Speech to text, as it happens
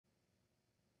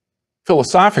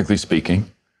Philosophically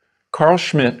speaking, Carl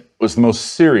Schmitt was the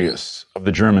most serious of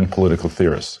the German political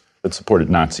theorists that supported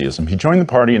Nazism. He joined the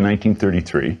party in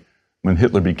 1933 when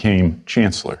Hitler became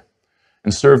chancellor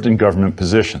and served in government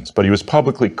positions, but he was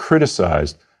publicly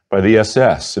criticized by the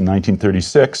SS in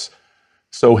 1936,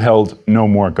 so held no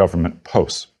more government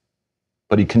posts.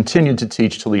 But he continued to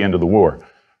teach till the end of the war.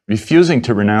 Refusing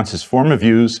to renounce his former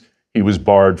views, he was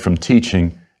barred from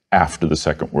teaching after the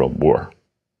Second World War.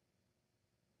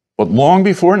 But long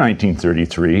before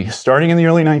 1933, starting in the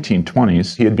early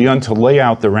 1920s, he had begun to lay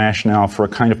out the rationale for a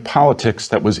kind of politics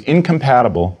that was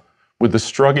incompatible with the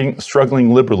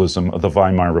struggling liberalism of the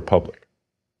Weimar Republic.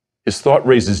 His thought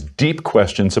raises deep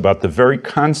questions about the very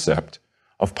concept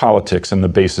of politics and the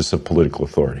basis of political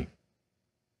authority.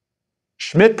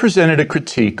 Schmitt presented a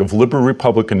critique of liberal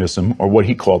republicanism, or what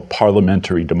he called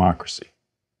parliamentary democracy.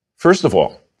 First of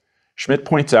all, Schmitt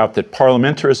points out that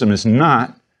parliamentarism is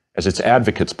not, as its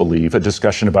advocates believe, a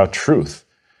discussion about truth.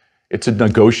 It's a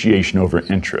negotiation over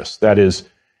interests. That is,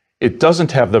 it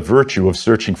doesn't have the virtue of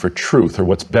searching for truth or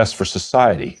what's best for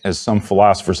society, as some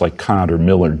philosophers like Kant or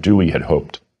Mill or Dewey had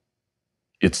hoped.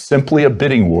 It's simply a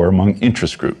bidding war among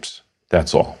interest groups.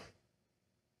 That's all.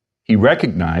 He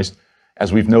recognized,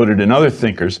 as we've noted in other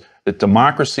thinkers, that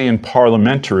democracy and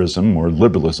parliamentarism, or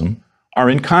liberalism, are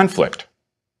in conflict.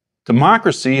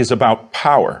 Democracy is about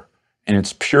power, and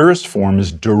its purest form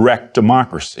is direct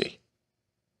democracy.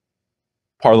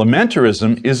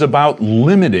 Parliamentarism is about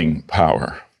limiting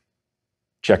power,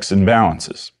 checks and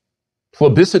balances.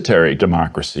 Plebiscitary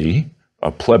democracy,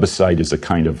 a plebiscite is a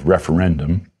kind of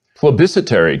referendum,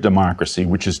 plebiscitary democracy,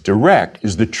 which is direct,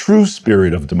 is the true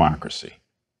spirit of democracy.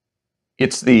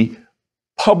 It's the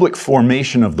public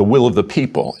formation of the will of the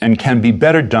people and can be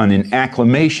better done in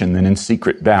acclamation than in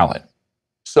secret ballot.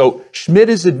 So Schmitt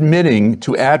is admitting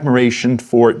to admiration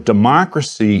for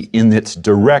democracy in its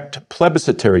direct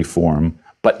plebiscitary form,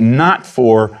 but not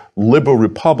for liberal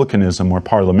republicanism or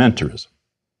parliamentarism.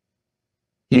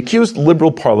 He accused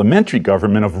liberal parliamentary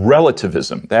government of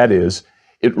relativism. That is,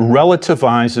 it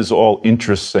relativizes all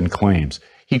interests and claims.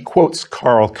 He quotes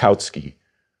Karl Kautsky,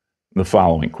 the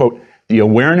following, quote, "The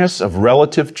awareness of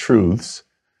relative truths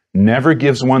never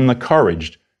gives one the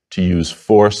courage to use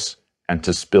force and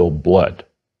to spill blood."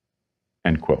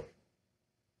 End quote.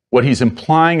 What he's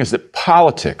implying is that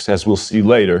politics, as we'll see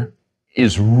later,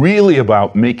 is really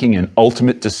about making an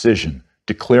ultimate decision,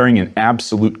 declaring an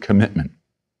absolute commitment.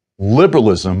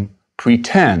 Liberalism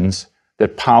pretends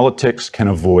that politics can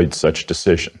avoid such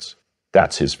decisions.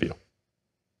 That's his view.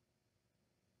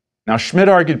 Now, Schmitt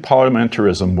argued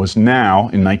parliamentarism was now,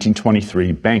 in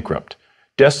 1923, bankrupt,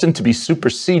 destined to be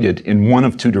superseded in one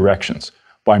of two directions,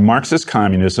 by Marxist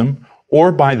communism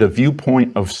or by the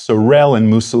viewpoint of Sorel and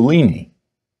Mussolini.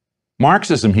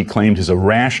 Marxism, he claimed, is a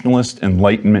rationalist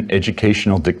Enlightenment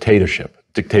educational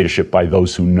dictatorship by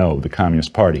those who know, the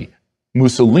Communist Party.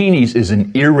 Mussolini's is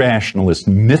an irrationalist,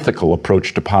 mythical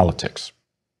approach to politics.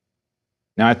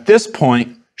 Now, at this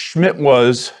point, Schmitt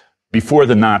was, before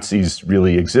the Nazis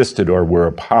really existed or were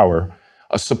a power,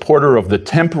 a supporter of the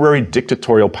temporary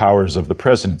dictatorial powers of the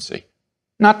presidency,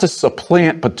 not to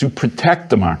supplant, but to protect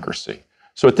democracy.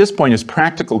 So at this point, his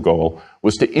practical goal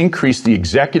was to increase the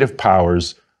executive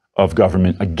powers of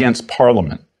government against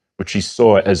Parliament, which he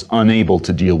saw as unable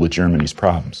to deal with Germany's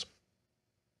problems.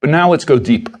 But now let's go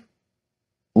deeper.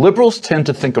 Liberals tend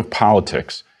to think of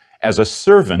politics as a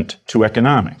servant to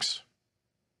economics.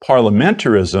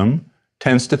 Parliamentarism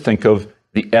tends to think of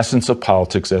the essence of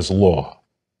politics as law.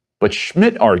 But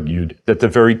Schmitt argued that the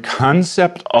very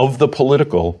concept of the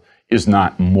political is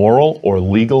not moral or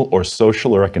legal or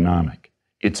social or economic.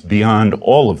 It's beyond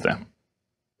all of them.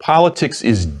 Politics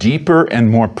is deeper and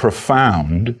more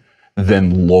profound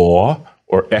than law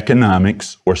or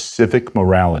economics or civic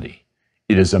morality.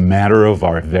 It is a matter of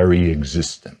our very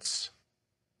existence.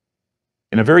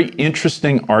 In a very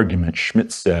interesting argument,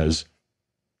 Schmitt says,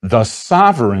 "The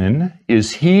sovereign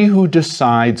is he who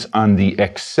decides on the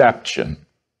exception."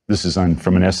 This is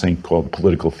from an essay called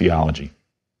Political Theology.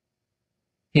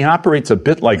 He operates a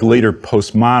bit like later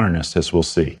postmodernists, as we'll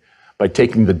see, by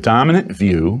taking the dominant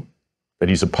view that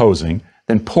he's opposing,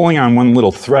 then pulling on one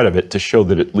little thread of it to show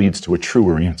that it leads to a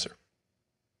truer answer.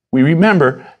 We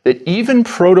remember that even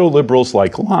proto-liberals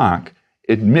like Locke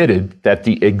admitted that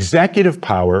the executive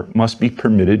power must be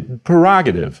permitted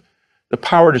prerogative, the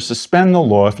power to suspend the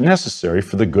law if necessary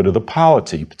for the good of the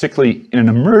polity, particularly in an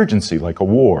emergency like a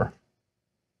war.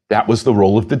 That was the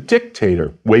role of the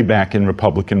dictator way back in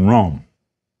Republican Rome.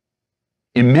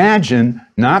 Imagine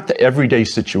not the everyday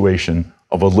situation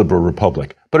of a liberal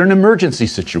republic, but an emergency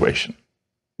situation.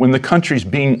 When the country's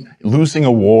losing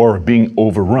a war or being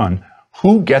overrun,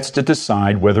 who gets to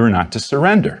decide whether or not to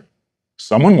surrender?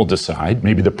 Someone will decide,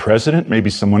 maybe the president, maybe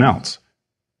someone else.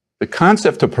 The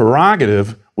concept of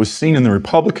prerogative was seen in the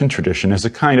Republican tradition as a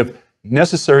kind of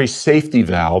necessary safety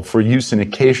valve for use in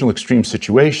occasional extreme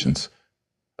situations,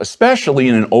 especially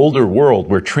in an older world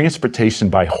where transportation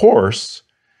by horse,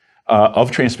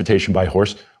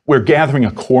 where gathering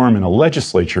a quorum in a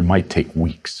legislature might take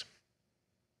weeks.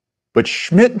 But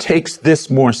Schmitt takes this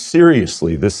more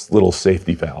seriously, this little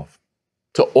safety valve.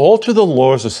 To alter the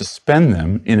laws or suspend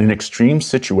them in an extreme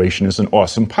situation is an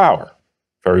awesome power.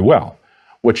 Very well.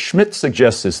 What Schmitt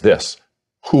suggests is this: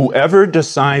 whoever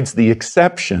decides the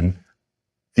exception,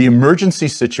 the emergency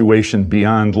situation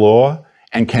beyond law,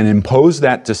 and can impose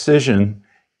that decision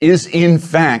is in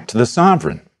fact the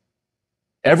sovereign.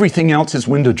 Everything else is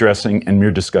window dressing and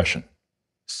mere discussion.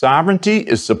 Sovereignty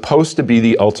is supposed to be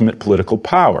the ultimate political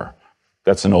power.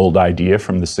 That's an old idea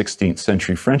from the 16th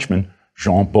century Frenchman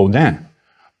Jean Bodin.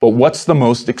 But what's the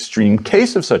most extreme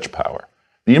case of such power?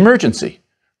 The emergency,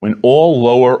 when all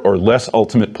lower or less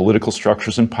ultimate political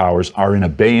structures and powers are in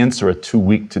abeyance or are too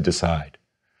weak to decide.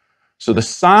 So the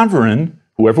sovereign,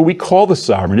 whoever we call the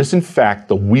sovereign, is in fact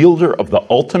the wielder of the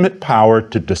ultimate power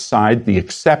to decide the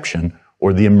exception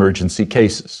or the emergency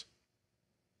cases.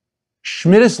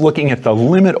 Schmitt is looking at the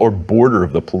limit or border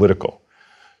of the political,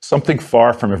 something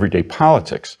far from everyday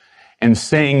politics, and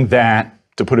saying that,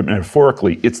 to put it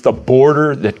metaphorically, it's the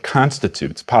border that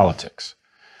constitutes politics.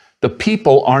 The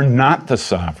people are not the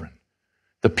sovereign.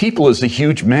 The people is a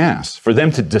huge mass. For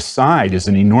them to decide is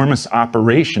an enormous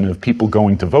operation of people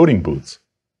going to voting booths.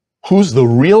 Who's the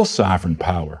real sovereign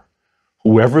power?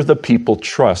 Whoever the people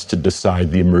trust to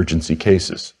decide the emergency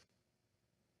cases.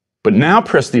 But now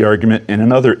press the argument in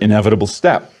another inevitable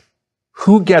step.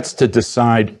 Who gets to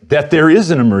decide that there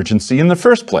is an emergency in the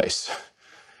first place?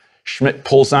 Schmitt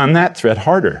pulls on that thread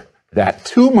harder. That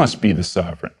too must be the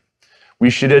sovereign. We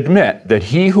should admit that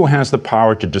he who has the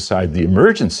power to decide the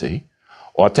emergency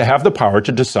ought to have the power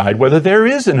to decide whether there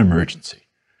is an emergency.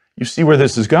 You see where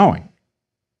this is going.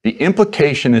 The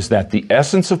implication is that the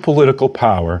essence of political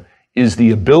power is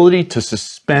the ability to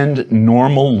suspend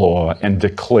normal law and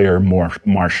declare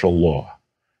martial law.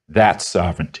 That's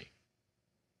sovereignty.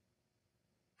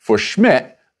 For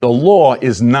Schmitt, the law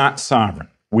is not sovereign.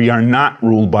 We are not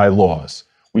ruled by laws.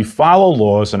 We follow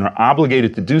laws and are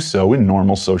obligated to do so in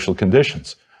normal social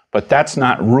conditions. But that's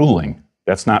not ruling.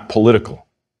 That's not political.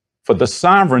 For the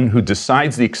sovereign who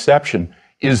decides the exception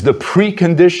is the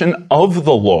precondition of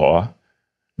the law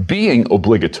being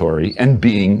obligatory and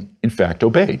being, in fact,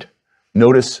 obeyed.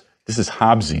 Notice this is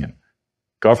Hobbesian.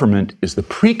 Government is the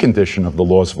precondition of the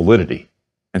law's validity,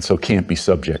 and so can't be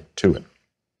subject to it.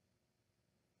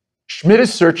 Schmitt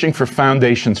is searching for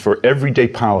foundations for everyday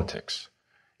politics,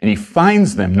 and he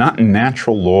finds them not in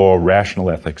natural law or rational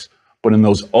ethics, but in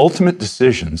those ultimate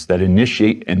decisions that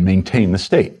initiate and maintain the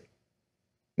state.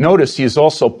 Notice he is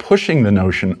also pushing the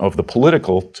notion of the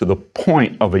political to the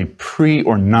point of a pre-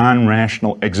 or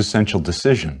non-rational existential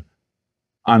decision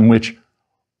on which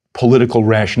political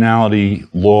rationality,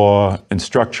 law, and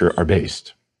structure are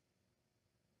based.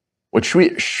 What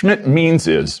Schmitt means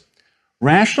is,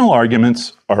 rational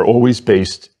arguments are always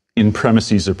based in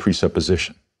premises of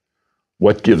presupposition.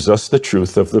 What gives us the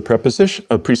truth of the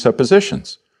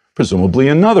presuppositions? Presumably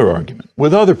another argument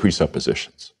with other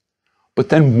presuppositions. But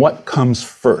then what comes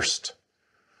first?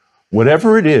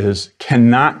 Whatever it is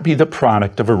cannot be the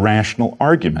product of a rational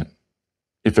argument.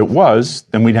 If it was,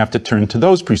 then we'd have to turn to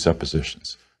those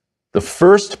presuppositions. The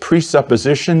first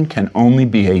presupposition can only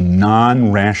be a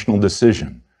non-rational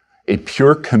decision, a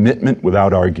pure commitment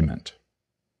without argument.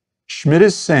 Schmitt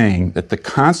is saying that the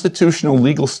constitutional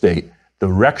legal state, the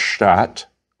Rechtsstaat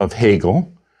of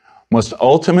Hegel, must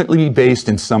ultimately be based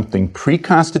in something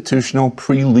pre-constitutional,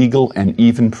 pre-legal, and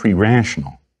even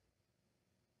pre-rational.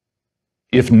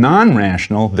 If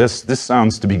non-rational, this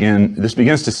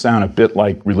begins to sound a bit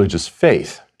like religious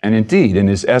faith. And indeed, in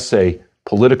his essay,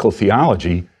 Political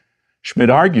Theology, Schmitt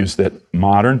argues that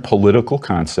modern political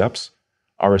concepts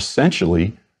are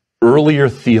essentially earlier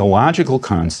theological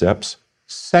concepts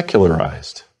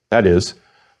secularized. That is,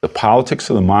 the politics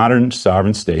of the modern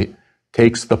sovereign state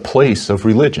takes the place of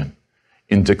religion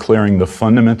in declaring the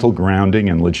fundamental grounding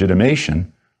and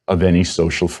legitimation of any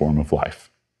social form of life.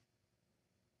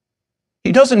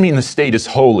 He doesn't mean the state is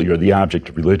holy or the object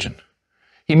of religion.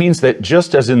 He means that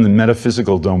just as in the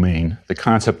metaphysical domain, the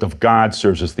concept of God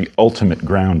serves as the ultimate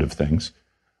ground of things,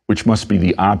 which must be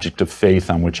the object of faith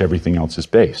on which everything else is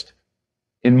based.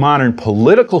 In modern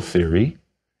political theory,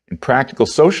 in practical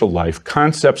social life,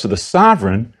 concepts of the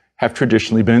sovereign have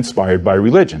traditionally been inspired by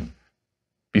religion.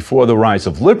 Before the rise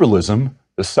of liberalism,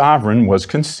 the sovereign was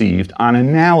conceived on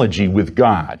analogy with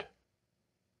God,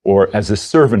 or as a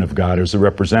servant of God, or as a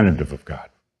representative of God.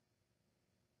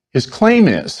 His claim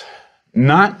is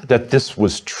not that this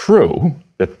was true,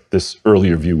 that this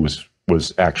earlier view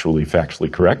was actually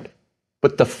factually correct,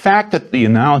 but the fact that the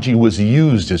analogy was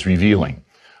used is revealing.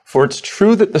 For it's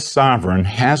true that the sovereign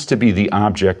has to be the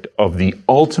object of the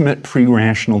ultimate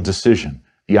pre-rational decision,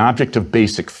 the object of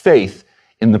basic faith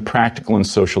in the practical and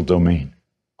social domain.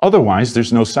 Otherwise,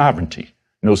 there's no sovereignty,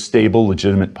 no stable,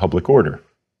 legitimate public order.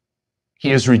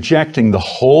 He is rejecting the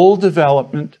whole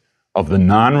development of the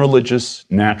non-religious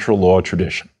natural law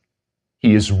tradition.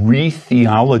 He is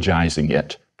re-theologizing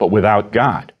it, but without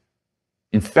God.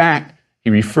 In fact, he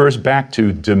refers back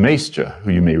to de Maistre, who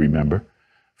you may remember,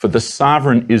 for the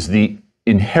sovereign is the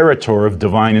inheritor of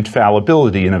divine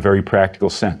infallibility in a very practical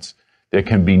sense. There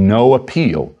can be no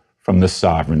appeal from the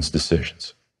sovereign's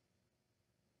decisions.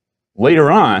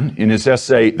 Later on, in his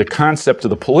essay, The Concept of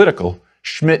the Political,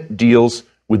 Schmitt deals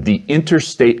with the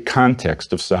interstate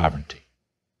context of sovereignty.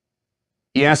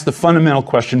 He asks the fundamental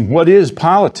question, what is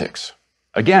politics?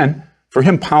 Again, for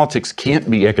him, politics can't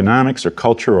be economics or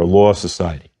culture or law of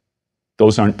society.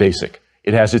 Those aren't basic.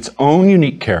 It has its own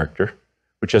unique character,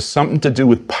 which has something to do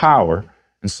with power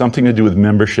and something to do with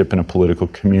membership in a political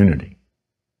community.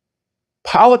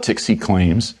 Politics, he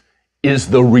claims, is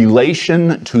the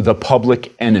relation to the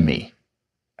public enemy,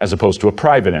 as opposed to a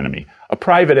private enemy. A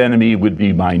private enemy would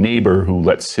be my neighbor who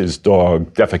lets his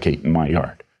dog defecate in my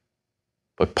yard.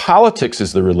 But politics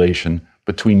is the relation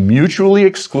between mutually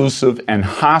exclusive and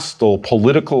hostile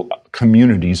political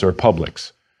communities or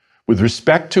publics, with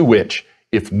respect to which,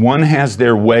 if one has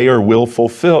their way or will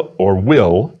fulfilled,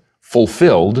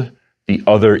 the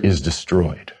other is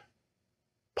destroyed.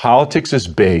 Politics is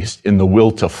based in the will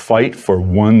to fight for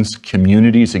one's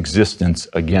community's existence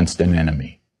against an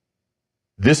enemy.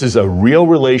 This is a real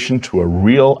relation to a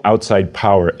real outside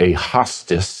power, a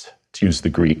hostis, to use the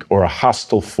Greek, or a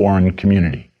hostile foreign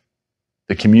community.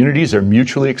 The communities are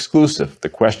mutually exclusive. The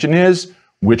question is,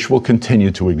 which will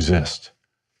continue to exist?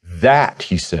 That,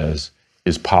 he says,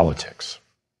 is politics.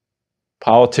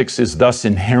 Politics is thus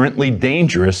inherently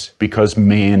dangerous because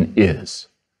man is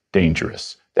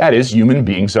dangerous. That is, human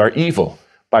beings are evil,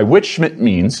 by which Schmitt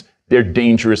means they're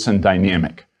dangerous and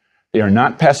dynamic. They are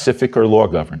not pacific or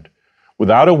law-governed.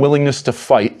 Without a willingness to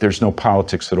fight, there's no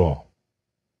politics at all.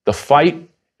 The fight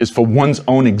is for one's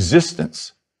own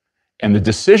existence, and the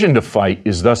decision to fight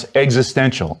is thus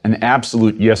existential, an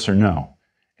absolute yes or no,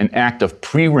 an act of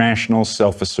pre-rational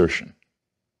self-assertion.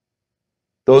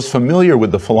 Those familiar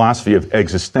with the philosophy of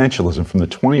existentialism from the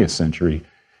 20th century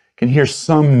can hear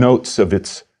some notes of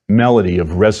its melody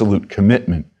of resolute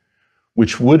commitment,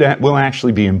 which will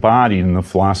actually be embodied in the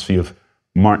philosophy of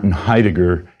Martin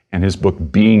Heidegger and his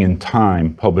book Being and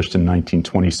Time, published in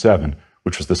 1927,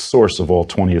 which was the source of all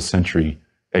 20th century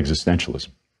existentialism.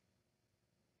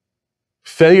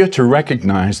 Failure to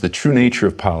recognize the true nature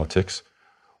of politics,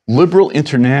 liberal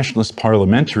internationalist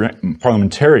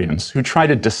parliamentarians who try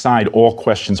to decide all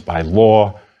questions by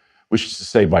law, which is to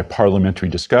say by parliamentary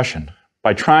discussion,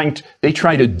 they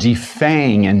try to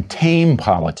defang and tame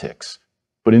politics.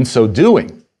 But in so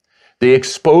doing, they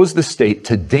expose the state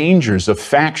to dangers of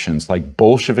factions like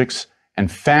Bolsheviks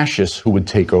and fascists who would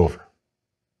take over.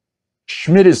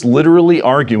 Schmitt is literally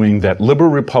arguing that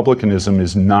liberal republicanism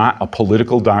is not a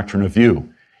political doctrine of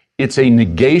view. It's a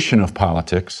negation of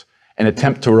politics, an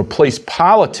attempt to replace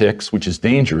politics, which is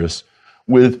dangerous,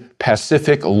 with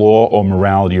pacific law or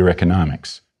morality or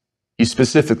economics. He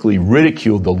specifically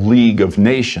ridiculed the League of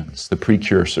Nations, the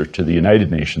precursor to the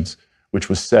United Nations, which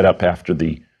was set up after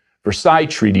the Versailles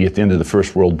Treaty at the end of the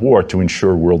First World War to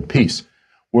ensure world peace.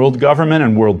 World government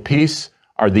and world peace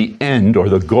are the end or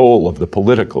the goal of the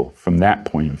political from that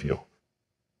point of view.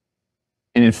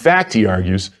 And in fact, he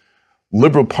argues,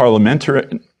 liberal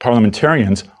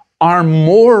parliamentarians are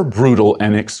more brutal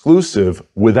and exclusive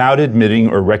without admitting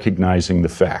or recognizing the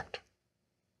fact.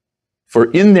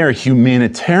 For in their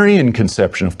humanitarian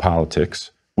conception of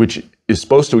politics, which is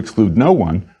supposed to exclude no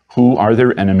one, who are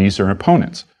their enemies or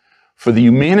opponents? For the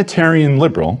humanitarian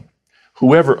liberal,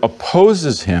 whoever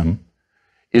opposes him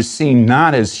is seen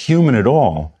not as human at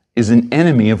all, is an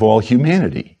enemy of all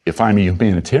humanity, if I'm a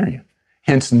humanitarian,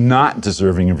 hence not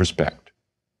deserving of respect.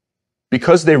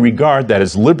 Because they regard that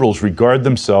as liberals regard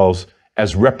themselves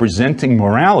as representing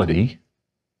morality,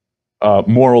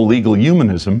 moral legal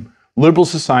humanism, liberal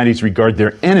societies regard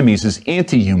their enemies as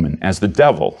anti-human, as the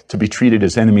devil, to be treated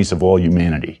as enemies of all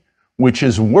humanity, which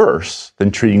is worse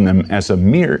than treating them as a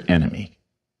mere enemy.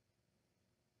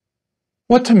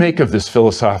 What to make of this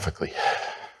philosophically?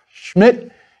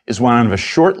 Schmitt is one of a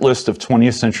short list of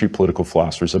 20th century political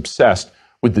philosophers obsessed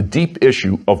with the deep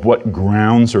issue of what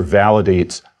grounds or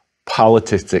validates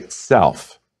politics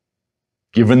itself,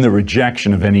 given the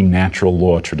rejection of any natural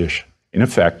law tradition. In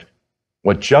effect,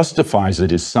 what justifies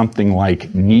it is something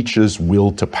like Nietzsche's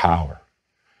will to power.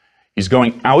 He's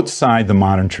going outside the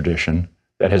modern tradition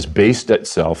that has based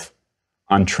itself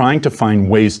on trying to find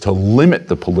ways to limit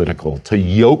the political, to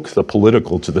yoke the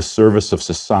political to the service of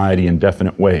society in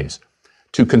definite ways,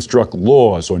 to construct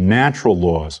laws or natural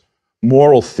laws,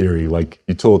 moral theory like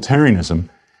utilitarianism,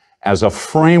 as a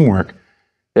framework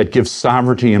that gives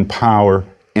sovereignty and power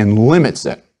and limits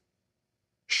it.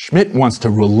 Schmitt wants to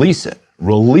release it,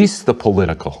 release the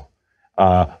political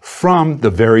from the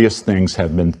various things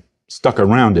have been stuck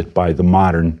around it by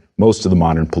most of the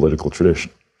modern political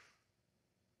tradition.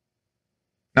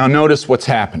 Now notice what's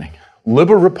happening.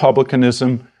 Liberal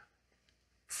republicanism,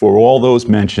 for all those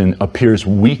mentioned, appears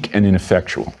weak and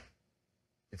ineffectual.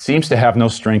 It seems to have no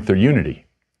strength or unity.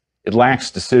 It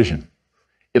lacks decision.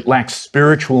 It lacks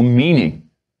spiritual meaning.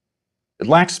 It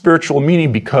lacks spiritual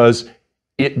meaning because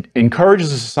it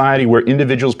encourages a society where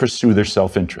individuals pursue their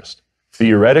self-interest.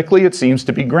 Theoretically, it seems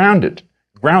to be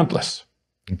groundless.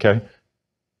 Okay?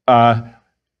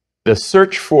 The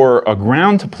search for a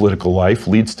ground to political life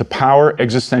leads to power,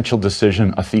 existential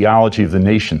decision, a theology of the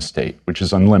nation state, which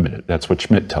is unlimited. That's what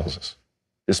Schmitt tells us.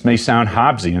 This may sound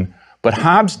Hobbesian, but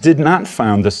Hobbes did not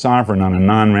found the sovereign on a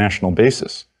non-rational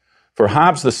basis. For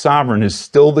Hobbes, the sovereign is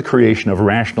still the creation of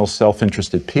rational,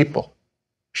 self-interested people.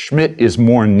 Schmitt is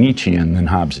more Nietzschean than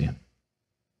Hobbesian.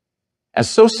 As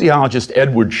sociologist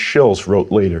Edward Shills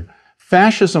wrote later,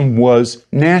 fascism was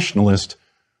nationalist,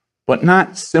 but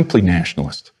not simply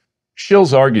nationalist.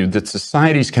 Shills argued that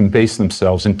societies can base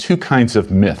themselves in two kinds of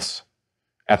myths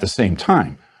at the same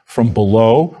time, from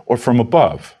below or from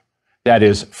above. That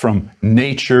is, from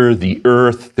nature, the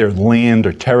earth, their land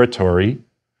or territory,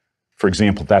 for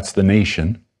example, that's the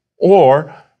nation,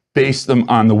 or base them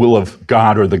on the will of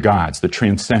God or the gods, the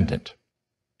transcendent.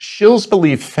 Shills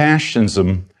believed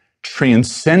fascism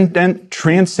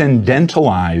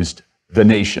transcendentalized the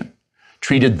nation,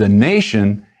 treated the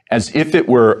nation as if it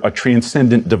were a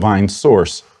transcendent divine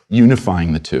source,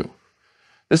 unifying the two.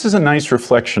 This is a nice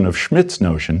reflection of Schmitt's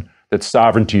notion that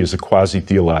sovereignty is a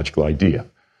quasi-theological idea.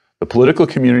 The political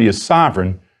community as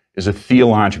sovereign is a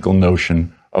theological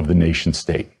notion of the nation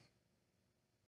state.